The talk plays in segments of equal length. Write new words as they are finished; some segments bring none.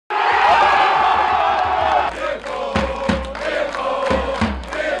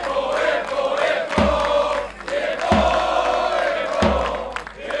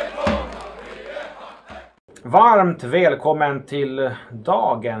Varmt välkommen till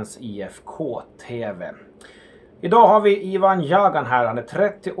dagens IFK-TV. Idag har vi Yvan Yagan här. Han är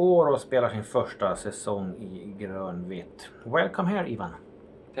 30 år och spelar sin första säsong i grönvitt. Welcome here, Yvan.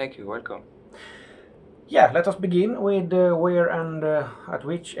 Thank you, welcome. Yeah, let us begin with where and at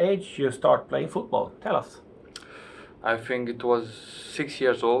which age you start playing football. Tell us. I think it was 6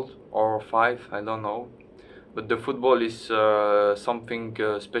 years old or 5, I don't know. But the football is something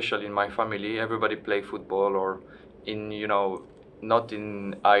special in my family. Everybody play football, or in, not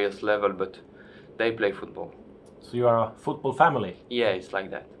in highest level, but they play football. So you are a football family? Yeah, it's like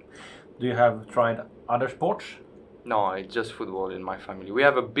that. Do you have tried other sports? No, it's just football in my family. We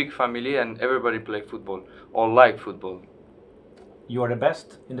have a big family and everybody play football or like football. You are the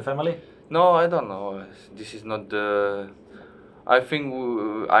best in the family? No, I don't know. This is not the... I think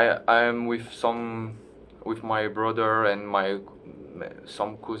I am with my brother and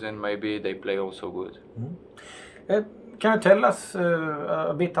some cousin, maybe they play also good. Can you tell us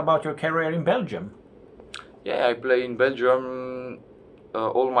a bit about your career in Belgium? Yeah, I play in Belgium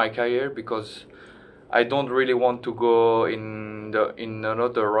all my career because I don't really want to go in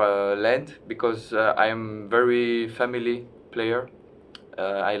another land because I am very family player.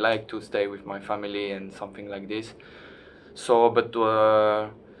 I like to stay with my family and something like this. So, but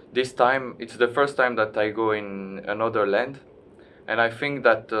this time it's the first time that I go in another land, and I think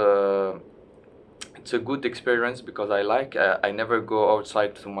that it's a good experience because I never go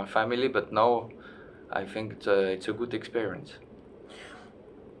outside to my family, but now I think it's a good experience.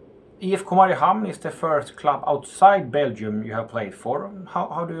 IFK Mariehamn is the first club outside Belgium you have played for.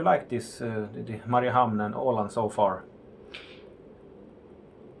 How do you like this, the Mariehamn and Åland so far?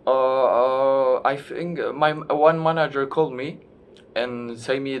 I think one manager called me and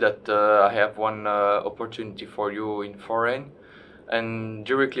say me that I have one opportunity for you in foreign, and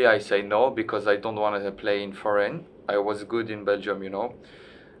directly I say no because I don't want to play in foreign. I was good in Belgium,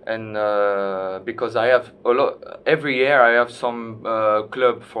 and because I have a lot every year. I have some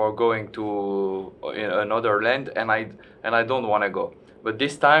club for going to another land, and I don't want to go. But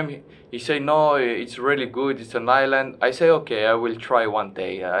this time he said no, it's really good. It's an island. I say okay, I will try one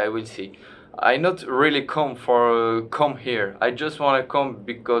day. I will see. I not really come here. I just want to come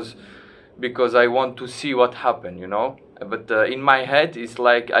because I want to see what happened, But in my head, it's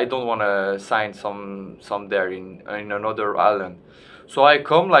like I don't want to sign some there in another island. So I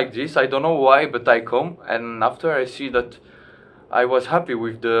come like this. I don't know why, but I come, and after I see that I was happy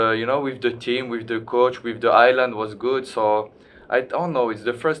with with the team, with the coach, with the island was good. So I don't know. It's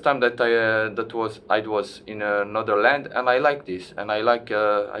the first time that I was in another land, and I like this, and I like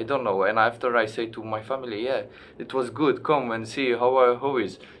I don't know. And after I say to my family, yeah, it was good. Come and see how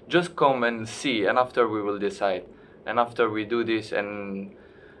is. Just come and see, and after we will decide. And after we do this, and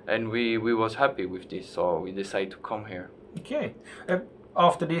we was happy with this, so we decided to come here. Okay.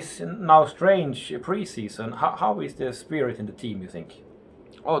 After this now strange pre-season, how is the spirit in the team, you think?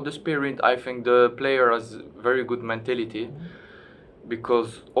 Oh, the spirit, I think the player has very good mentality.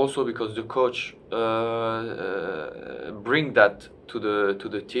 Because the coach bring that to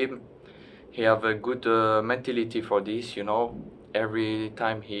the team. He have a good mentality for this, Every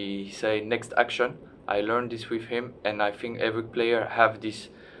time he say next action, I learned this with him, and I think every player have this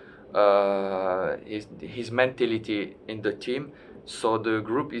his mentality in the team. So the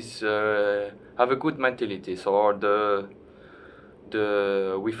group is have a good mentality. So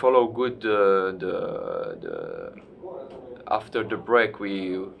we follow good the after the break,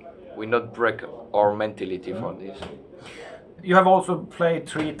 we not break our mentality for this. You have also played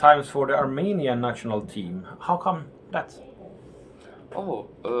 3 times for the Armenian national team. How come that? Oh,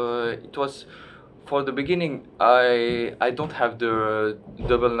 it was for the beginning. I don't have the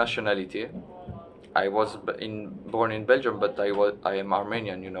double nationality. I was born in Belgium, but I am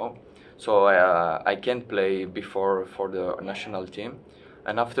Armenian, So I can't play before for the national team.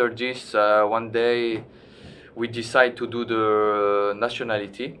 And after this, one day, we decide to do the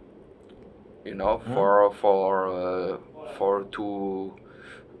nationality, to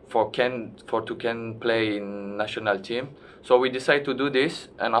can play in national team. So we decide to do this,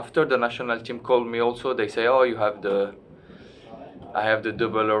 and after the national team called me also, they say, oh, I have the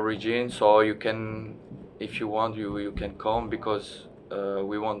double origin, so you can, if you want, you can come because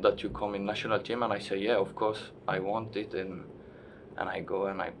we want that you come in national team. And I say, yeah, of course, I want it, and I go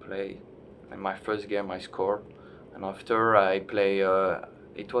and I play. In my first game I scored, and after I play,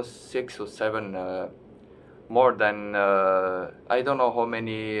 it was 6 or 7, more than I don't know how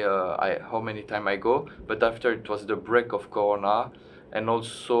many time I go. But after it was the break of Corona, and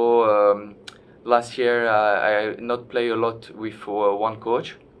also last year I not play a lot with one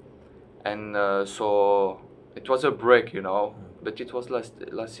coach, and so It was a break, you know, but it was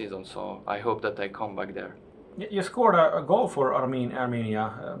last season, so I hope that I come back there. You scored a goal for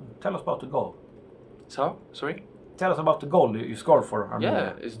Armenia. Tell us about the goal. So, sorry? Tell us about the goal you scored for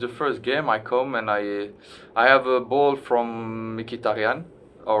Armenia. Yeah, it's the first game I come and I have a ball from Mkhitaryan,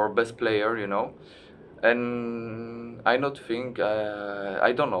 our best player, you know, and I not think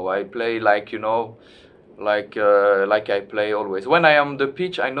I don't know. I play like, you know, like I play always. When I am on the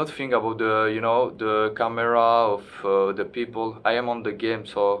pitch, I not think about the, you know, the camera of the people. I am on the game,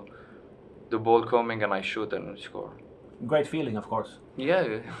 so the ball coming and I shoot and score. Great feeling, of course.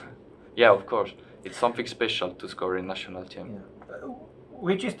 Yeah, yeah, of course. It's something special to score in national team. Yeah.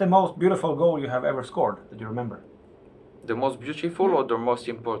 Which is the most beautiful goal you have ever scored that you remember? The most beautiful or the most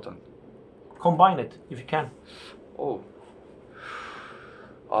important? Combine it if you can. Oh.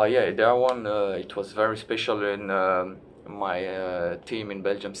 Yeah, there one. It was very special in my team in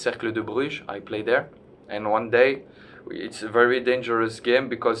Belgium, Cercle de Bruges. I play there, and one day it's a very dangerous game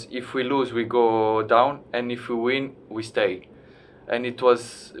because if we lose, we go down, and if we win, we stay. And it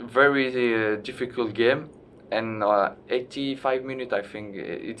was very difficult game, and 85 minutes, I think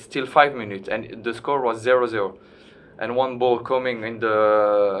it's still 5 minutes, and the score was 0-0, and one ball coming in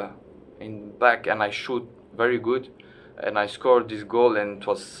back, and I shoot very good, and I scored this goal, and it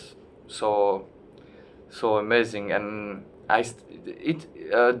was so amazing, and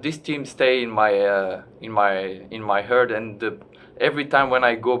this team stay in my heart, and every time when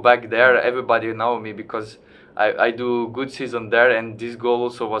I go back there, everybody know me because I do good season there, and this goal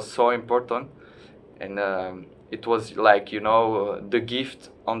also was so important, and it was like, you know, the gift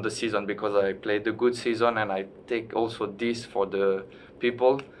on the season because I played a good season and I take also this for the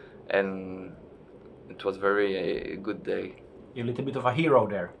people, and it was very good day. You're a little bit of a hero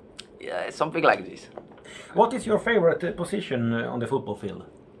there. Yeah, something like this. What is your favorite position on the football field?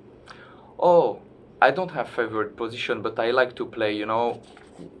 Oh, I don't have favorite position, but I like to play, you know,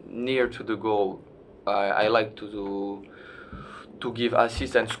 near to the goal. I like to give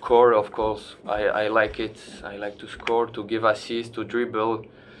assist and score, of course. I like it. I like to score, to give assist, to dribble.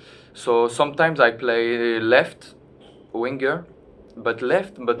 So sometimes I play left winger, but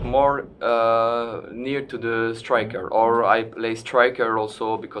more near to the striker. Or I play striker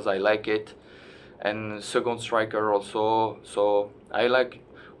also because I like it, and second striker also. So I like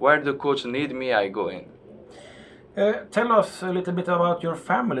where the coach need me, I go in. Tell us a little bit about your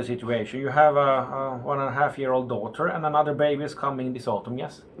family situation. You have a 1.5-year-old daughter and another baby is coming this autumn,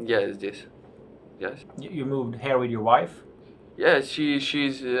 yes? Yes, yes. You moved here with your wife? Yeah,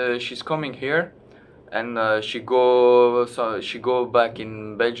 she's coming here, and she go back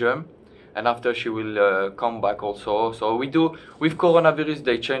in Belgium, and after she will come back also. So we do with coronavirus.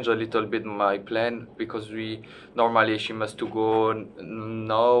 They change a little bit my plan because normally she must to go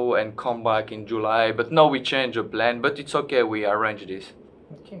now and come back in July. But now we change the plan. But it's okay. We arrange this.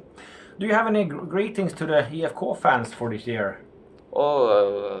 Okay. Do you have any greetings to the IFK fans for this year?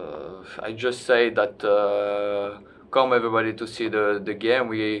 Oh, I just say that come everybody to see the game.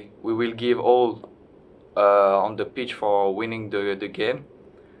 We will give all on the pitch for winning the game.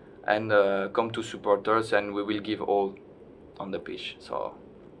 And come to support us, and we will give all on the pitch. So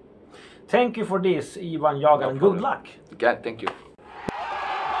thank you for this, Yvan Yagan, and good luck. Yeah, thank you.